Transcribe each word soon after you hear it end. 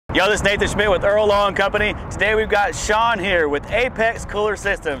Yo, this is Nathan Schmidt with Earl and Company. Today we've got Sean here with Apex Cooler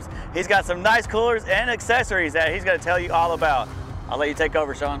Systems. He's got some nice coolers and accessories that he's going to tell you all about. I'll let you take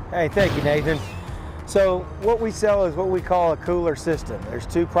over, Sean. Hey, thank you, Nathan. So what we sell is what we call a cooler system. There's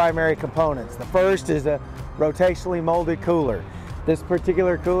two primary components. The first is a rotationally molded cooler. This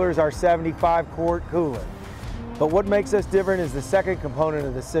particular cooler is our 75-quart cooler. But what makes us different is the second component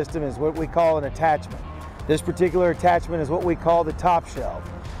of the system is what we call an attachment. This particular attachment is what we call the top shelf.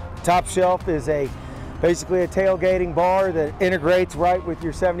 Top shelf is basically a tailgating bar that integrates right with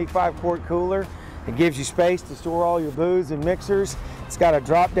your 75-quart cooler. It gives you space to store all your booze and mixers. It's got a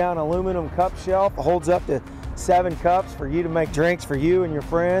drop-down aluminum cup shelf. It holds up to 7 cups for you to make drinks for you and your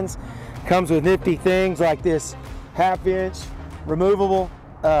friends. It comes with nifty things like this 1/2-inch removable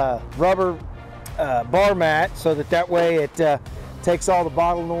rubber bar mat, so that way it takes all the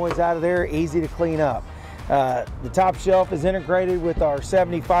bottle noise out of there, easy to clean up. The top shelf is integrated with our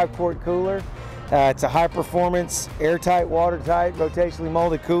 75-quart cooler. It's a high-performance, airtight, watertight, rotationally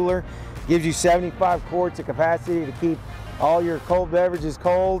molded cooler. Gives you 75 quarts of capacity to keep all your cold beverages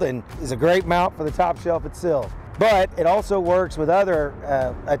cold, and is a great mount for the top shelf itself. But it also works with other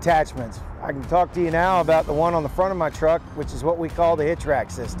attachments. I can talk to you now about the one on the front of my truck, which is what we call the hitch rack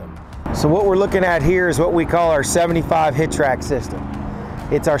system. So what we're looking at here is what we call our 75 hitch rack system.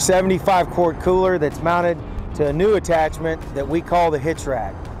 It's our 75-quart cooler that's mounted to a new attachment that we call the hitch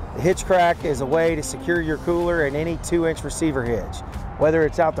rack. The hitch rack is a way to secure your cooler in any 2-inch receiver hitch. Whether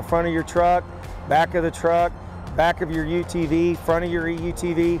it's out the front of your truck, back of the truck, back of your UTV, front of your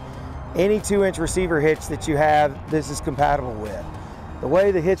UTV, any 2-inch receiver hitch that you have, this is compatible with. The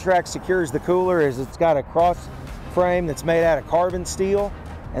way the hitch rack secures the cooler is it's got a cross frame that's made out of carbon steel,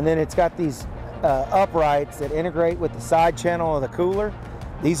 and then it's got these uprights that integrate with the side channel of the cooler.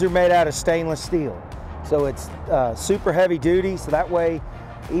 These are made out of stainless steel. So it's super heavy duty, so that way,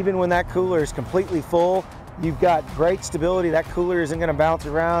 even when that cooler is completely full, you've got great stability. That cooler isn't gonna bounce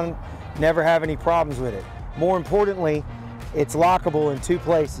around, never have any problems with it. More importantly, it's lockable in 2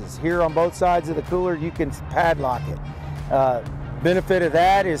 places. Here on both sides of the cooler, you can padlock it. Benefit of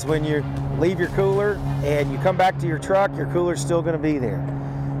that is when you leave your cooler and you come back to your truck, your cooler's still gonna be there.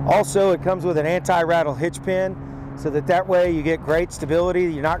 Also, it comes with an anti-rattle hitch pin, so that way you get great stability.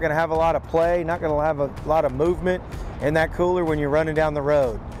 You're not gonna have a lot of play, not gonna have a lot of movement in that cooler when you're running down the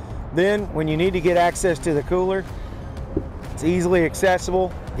road. Then, when you need to get access to the cooler, it's easily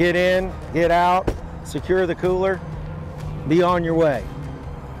accessible. Get in, get out, secure the cooler, be on your way.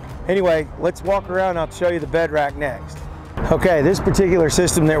 Anyway, let's walk around and I'll show you the bed rack next. Okay, this particular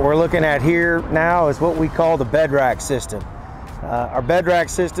system that we're looking at here now is what we call the bed rack system. Our bed rack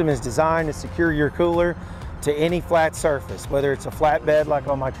system is designed to secure your cooler to any flat surface, whether it's a flat bed like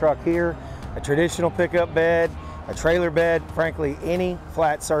on my truck here, a traditional pickup bed, a trailer bed, frankly, any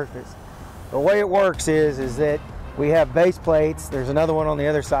flat surface. The way it works is that we have base plates, there's another one on the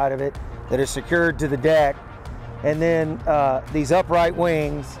other side of it, that is secured to the deck, and then these upright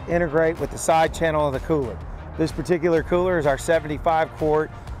wings integrate with the side channel of the cooler. This particular cooler is our 75-quart,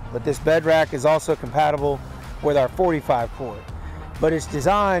 but this bed rack is also compatible with our 45-quart. But it's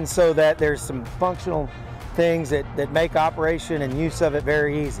designed so that there's some functional things that make operation and use of it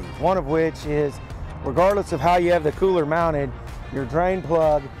very easy. One of which is, regardless of how you have the cooler mounted, your drain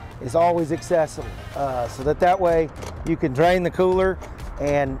plug is always accessible. So that way you can drain the cooler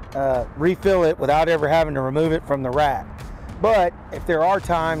and refill it without ever having to remove it from the rack. But if there are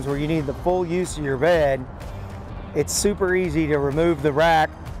times where you need the full use of your bed, it's super easy to remove the rack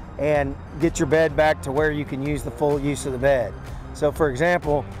and get your bed back to where you can use the full use of the bed. So for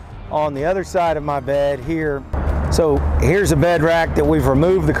example, on the other side of my bed here, so here's a bed rack that we've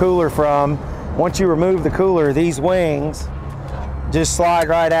removed the cooler from. Once you remove the cooler, these wings just slide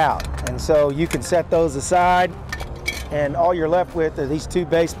right out. And so you can set those aside, and all you're left with are these 2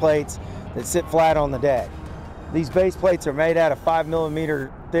 base plates that sit flat on the deck. These base plates are made out of 5mm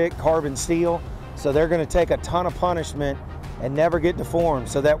thick carbon steel, so they're gonna take a ton of punishment and never get deformed.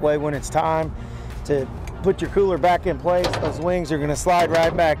 So that way when it's time to put your cooler back in place, those wings are gonna slide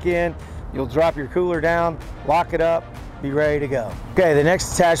right back in. You'll drop your cooler down, lock it up, be ready to go. Okay, the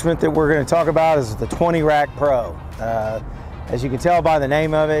next attachment that we're gonna talk about is the 20 Rack Pro. As you can tell by the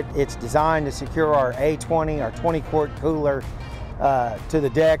name of it, it's designed to secure our A20, our 20-quart cooler to the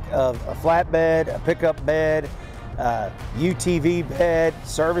deck of a flatbed, a pickup bed, UTV bed,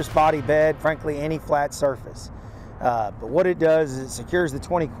 service body bed, frankly, any flat surface. But what it does is it secures the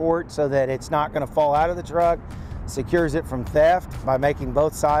 20 quart so that it's not going to fall out of the truck, secures it from theft by making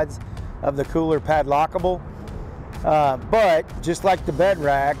both sides of the cooler padlockable. But just like the bed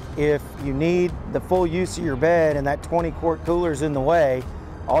rack, if you need the full use of your bed and that 20 quart cooler is in the way,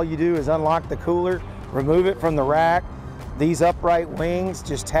 All you do is unlock the cooler, remove it from the rack. These upright wings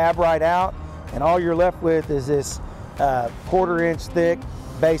just tab right out, and all you're left with is this 1/4 inch thick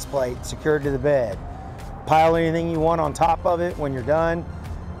base plate secured to the bed. Pile anything you want on top of it when you're done.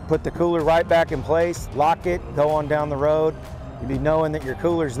 Put the cooler right back in place, lock it, go on down the road. You'll be knowing that your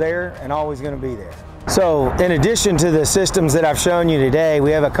cooler's there and always going to be there. So in addition to the systems that I've shown you today,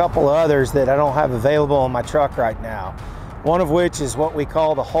 we have a couple of others that I don't have available on my truck right now. One of which is what we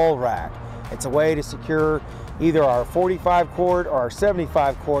call the hull rack. It's a way to secure either our 45 quart or our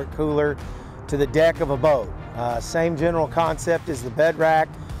 75 quart cooler to the deck of a boat. Same general concept as the bed rack,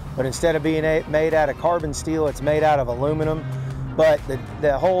 but instead of being made out of carbon steel, it's made out of aluminum. But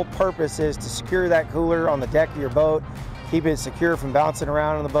the whole purpose is to secure that cooler on the deck of your boat, keep it secure from bouncing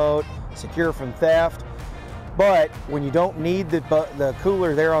around on the boat, secure from theft. But when you don't need the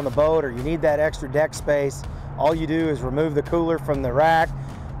cooler there on the boat, or you need that extra deck space, all you do is remove the cooler from the rack.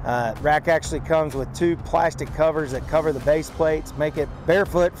 Rack actually comes with 2 plastic covers that cover the base plates, make it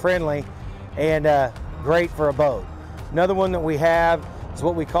barefoot friendly and great for a boat. Another one that we have is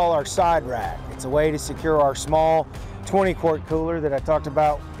what we call our side rack. It's a way to secure our small 20 quart cooler that I talked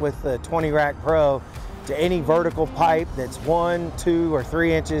about with the 20 Rack Pro to any vertical pipe that's 1, 2, or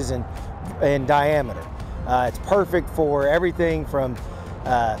 3 inches in diameter. It's perfect for everything from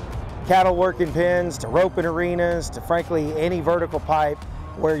cattle working pens to roping arenas to frankly any vertical pipe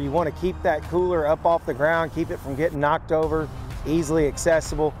where you want to keep that cooler up off the ground, keep it from getting knocked over, easily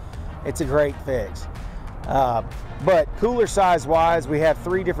accessible. It's a great fix. But cooler size wise, we have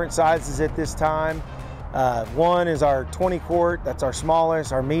 3 different sizes at this time. One is our 20 quart, that's our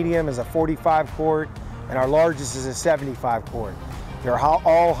smallest. Our medium is a 45 quart, and our largest is a 75 quart. They're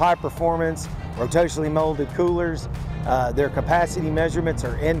all high performance, rotationally molded coolers. Their capacity measurements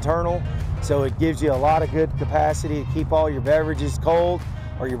are internal, so it gives you a lot of good capacity to keep all your beverages cold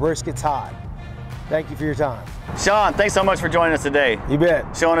or your briskets hot. Thank you for your time. Sean, thanks so much for joining us today. You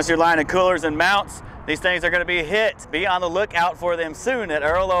bet. Showing us your line of coolers and mounts. These things are going to be a hit. Be on the lookout for them soon at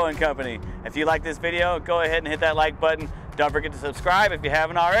Earl Owen Company. If you like this video, go ahead and hit that like button. Don't forget to subscribe if you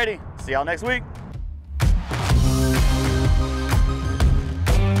haven't already. See y'all next week.